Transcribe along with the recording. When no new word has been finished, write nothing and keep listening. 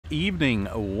evening.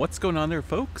 What's going on there,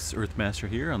 folks? Earthmaster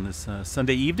here on this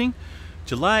Sunday evening.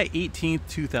 July 18th,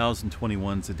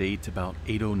 2021 is the date, about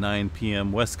 8:09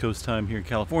 p.m. West Coast time here in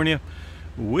California.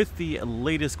 With the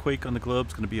latest quake on the globe,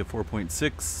 it's going to be a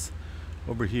 4.6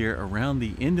 over here around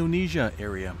the Indonesia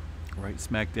area. Right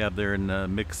smack dab there in the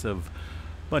mix of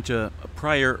a bunch of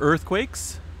prior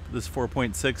earthquakes. This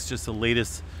 4.6, just the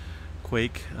latest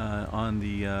quake on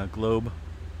the globe.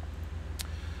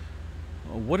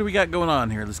 What do we got going on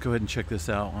here? Let's go ahead and check this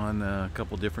out on a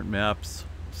couple different maps.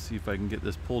 See if I can get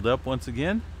this pulled up once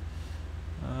again.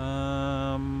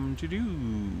 There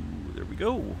we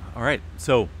go. All right,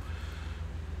 so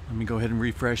let me go ahead and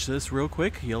refresh this real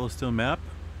quick. Yellowstone map.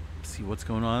 See what's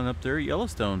going on up there at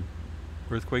Yellowstone.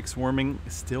 Earthquake swarming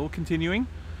still continuing,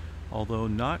 although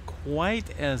not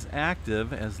quite as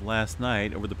active as last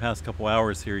night. Over the past couple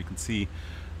hours here, you can see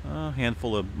a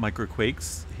handful of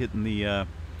microquakes hitting the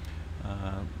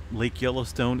Lake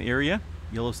Yellowstone area,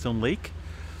 Yellowstone Lake,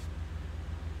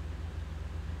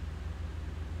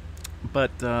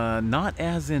 but not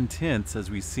as intense as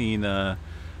we've seen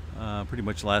pretty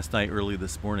much last night, early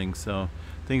this morning. So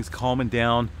things calming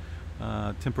down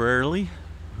temporarily.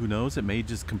 Who knows, it may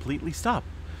just completely stop.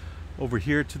 Over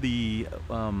here to the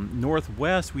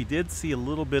northwest, we did see a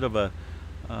little bit of a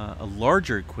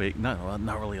larger quake,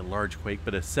 not really a large quake,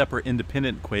 but a separate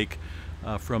independent quake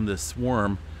from the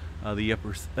swarm. The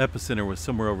epicenter was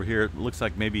somewhere over here. It looks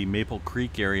like maybe Maple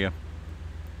Creek area.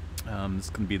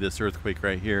 This can be this earthquake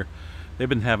right here. They've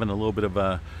been having a little bit of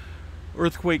a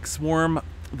earthquake swarm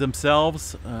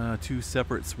themselves. Two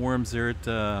separate swarms there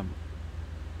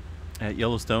at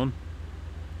Yellowstone.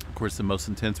 Of course, the most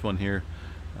intense one here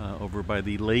over by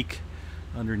the lake,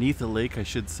 underneath the lake, I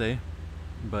should say.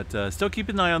 But still keep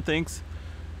an eye on things.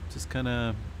 Just kind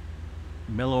of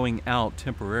mellowing out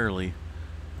temporarily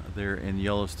there in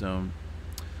Yellowstone.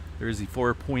 There is a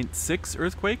 4.6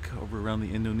 earthquake over around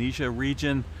the Indonesia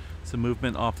region. Some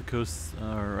movement off the coast,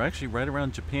 or actually right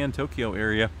around Japan, Tokyo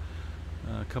area.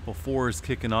 A couple fours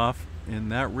kicking off in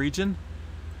that region.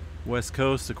 West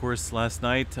Coast, of course, last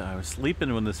night I was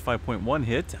sleeping when this 5.1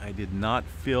 hit. I did not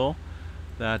feel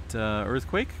that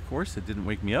earthquake. Of course, it didn't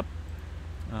wake me up.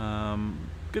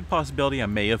 Good possibility I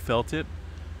may have felt it,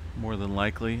 more than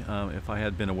likely, if I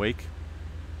had been awake.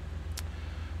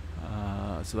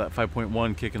 So that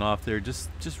 5.1 kicking off there, just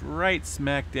right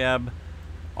smack dab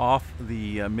off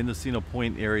the Mendocino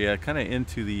Point area, kind of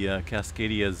into the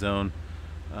Cascadia zone,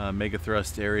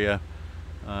 megathrust area.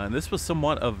 And this was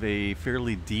somewhat of a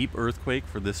fairly deep earthquake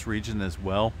for this region as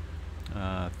well.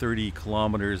 30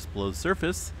 kilometers below the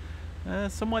surface,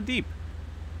 somewhat deep.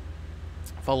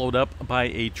 Followed up by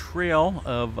a trail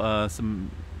of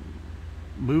some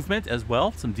movement as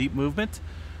well, some deep movement,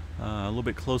 a little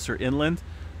bit closer inland.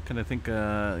 Kind of think,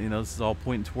 this is all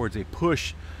pointing towards a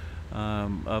push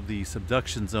of the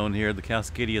subduction zone here, the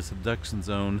Cascadia subduction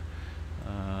zone.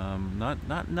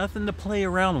 Nothing to play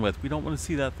around with. We don't want to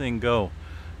see that thing go.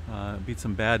 It'd be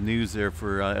some bad news there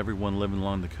for everyone living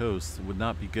along the coast. It would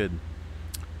not be good.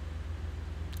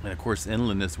 And of course,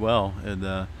 inland as well.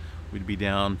 And we'd be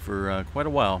down for quite a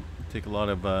while. It'd take a lot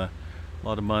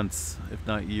of months, if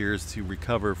not years, to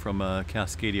recover from a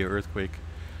Cascadia earthquake.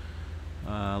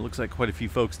 Looks like quite a few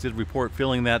folks did report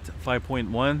feeling that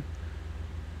 5.1.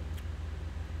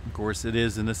 Of course, it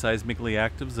is in the seismically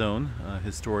active zone,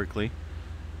 historically.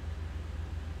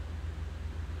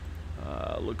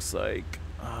 Looks like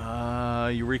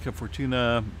Eureka,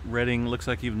 Fortuna, Redding. Looks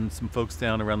like even some folks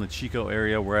down around the Chico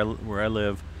area where I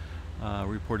live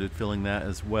reported feeling that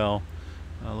as well.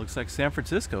 Looks like San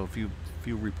Francisco, a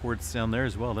few reports down there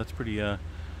as well. That's pretty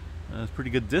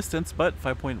good distance, but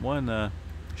 5.1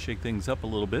 shake things up a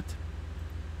little bit.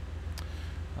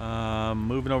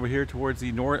 Moving over here towards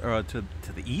the north, to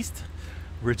the east,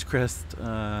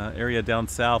 Ridgecrest area down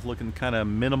south, looking kind of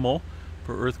minimal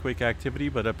for earthquake activity,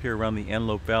 but up here around the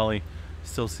Antelope Valley,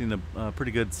 still seeing a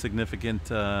pretty good, significant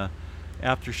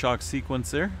aftershock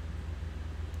sequence there.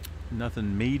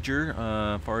 Nothing major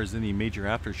as far as any major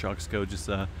aftershocks go, just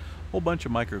a whole bunch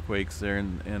of microquakes there,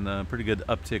 and a pretty good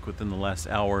uptick within the last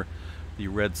hour. The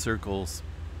red circles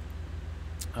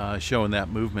showing that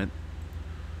movement.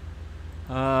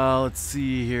 Let's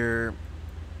see here.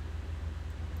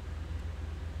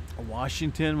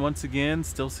 Washington, once again,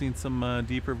 still seeing some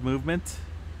deeper movement.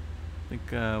 I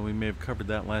think we may have covered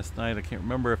that last night. I can't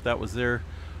remember if that was there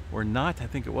or not. I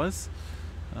think it was.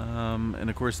 And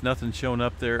of course, nothing showing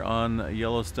up there on a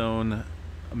Yellowstone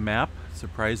map,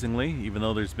 surprisingly, even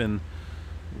though there's been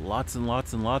lots and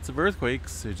lots and lots of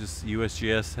earthquakes. It's just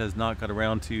USGS has not got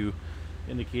around to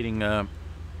indicating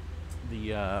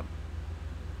the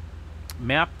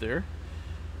map there,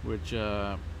 which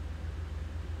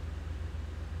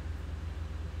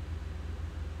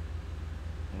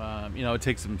You know,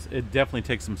 it definitely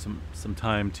takes some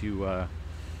time to.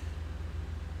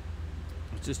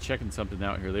 Just checking something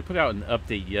out here. They put out an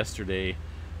update yesterday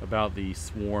about the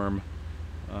swarm,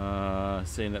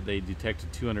 saying that they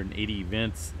detected 280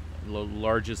 events. The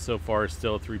largest so far is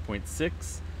still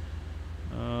 3.6.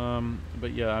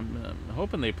 But yeah, I'm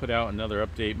hoping they put out another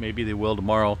update. Maybe they will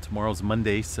tomorrow. Tomorrow's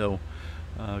Monday, so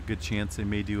good chance they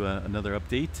may do another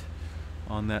update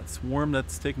on that swarm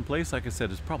that's taking place. Like I said,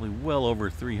 it's probably well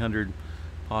over 300,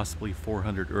 possibly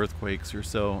 400 earthquakes or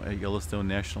so at Yellowstone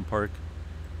National Park.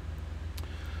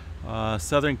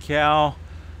 Southern Cal,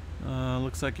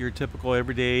 looks like your typical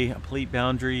everyday plate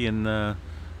boundary and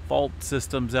fault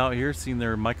systems out here. Seeing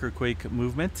their microquake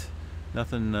movement.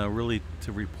 Nothing really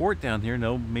to report down here.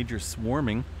 No major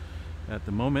swarming at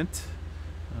the moment.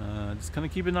 Just kind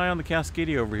of keep an eye on the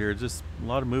Cascadia over here. Just a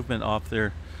lot of movement off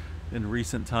there in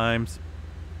recent times.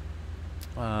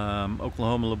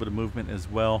 Oklahoma, a little bit of movement as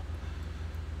well.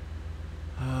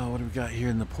 What do we got here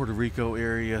in the Puerto Rico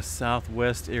area,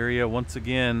 southwest area? Once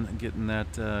again, getting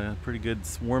that pretty good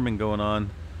swarming going on.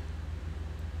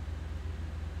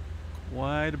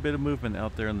 Quite a bit of movement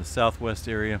out there in the southwest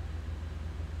area.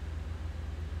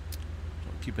 So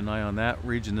keep an eye on that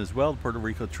region as well. The Puerto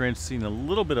Rico Trench seeing a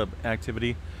little bit of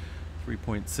activity,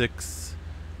 3.6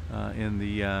 in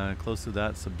the close to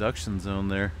that subduction zone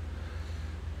there.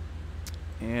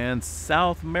 And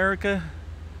South America,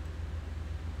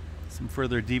 some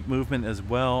further deep movement as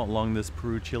well along this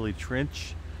Peru-Chile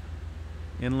Trench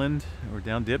inland or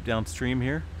down dip downstream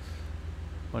here.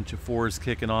 Bunch of fours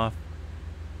kicking off,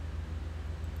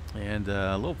 and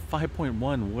a little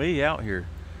 5.1 way out here,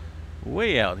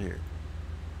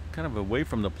 kind of away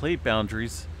from the plate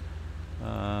boundaries.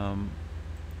 And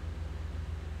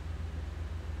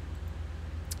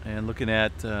looking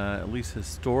at least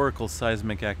historical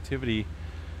seismic activity,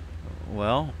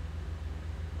 well,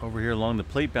 over here along the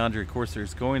plate boundary, of course,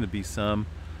 there's going to be some.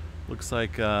 Looks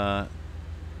like, well,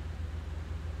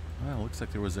 looks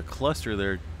like there was a cluster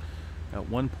there at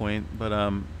one point, but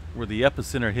where the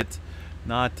epicenter hit,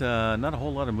 not a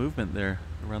whole lot of movement there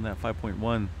around that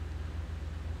 5.1.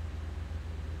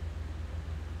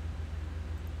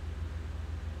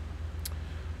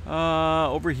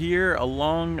 Over here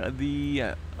along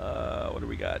the what do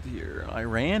we got here?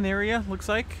 Iran area, looks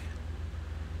like.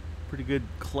 Pretty good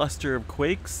cluster of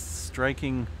quakes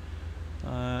striking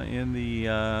in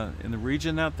the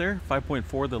region out there.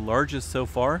 5.4, the largest so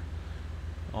far.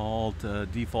 All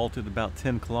defaulted about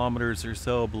 10 kilometers or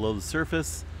so below the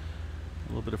surface. A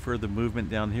little bit of further movement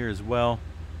down here as well.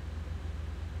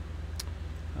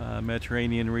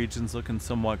 Mediterranean regions looking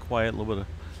somewhat quiet. A little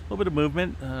bit of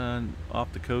movement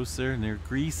off the coast there near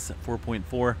Greece at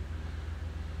 4.4.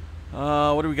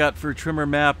 What do we got for tremor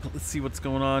map? Let's see what's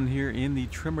going on here in the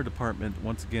tremor department.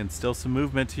 Once again, still some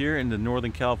movement here into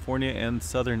Northern California and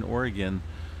Southern Oregon.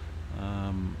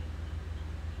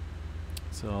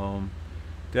 So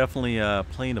definitely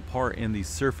playing a part in the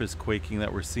surface quaking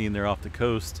that we're seeing there off the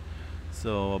coast.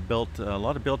 So a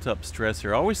lot of built-up stress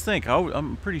here. I always think,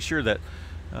 I'm pretty sure that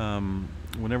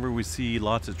whenever we see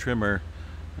lots of tremor,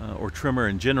 or tremor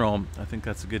in general, I think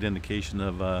that's a good indication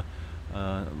of a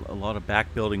lot of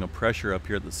back building of pressure up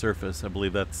here at the surface. I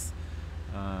believe that's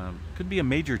could be a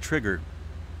major trigger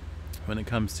when it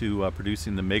comes to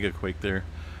producing the mega quake there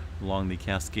along the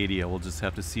Cascadia. We'll just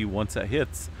have to see once that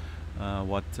hits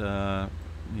what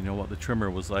what the tremor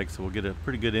was like. So we'll get a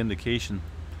pretty good indication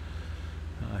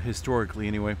historically,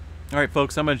 anyway. All right,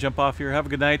 folks, I'm going to jump off here. Have a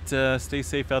good night. Stay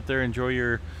safe out there. Enjoy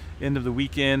your end of the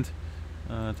weekend.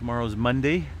 Tomorrow's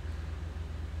Monday.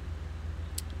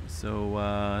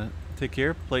 So take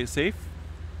care, play it safe,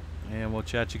 and we'll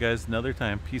chat you guys another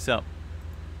time. Peace out.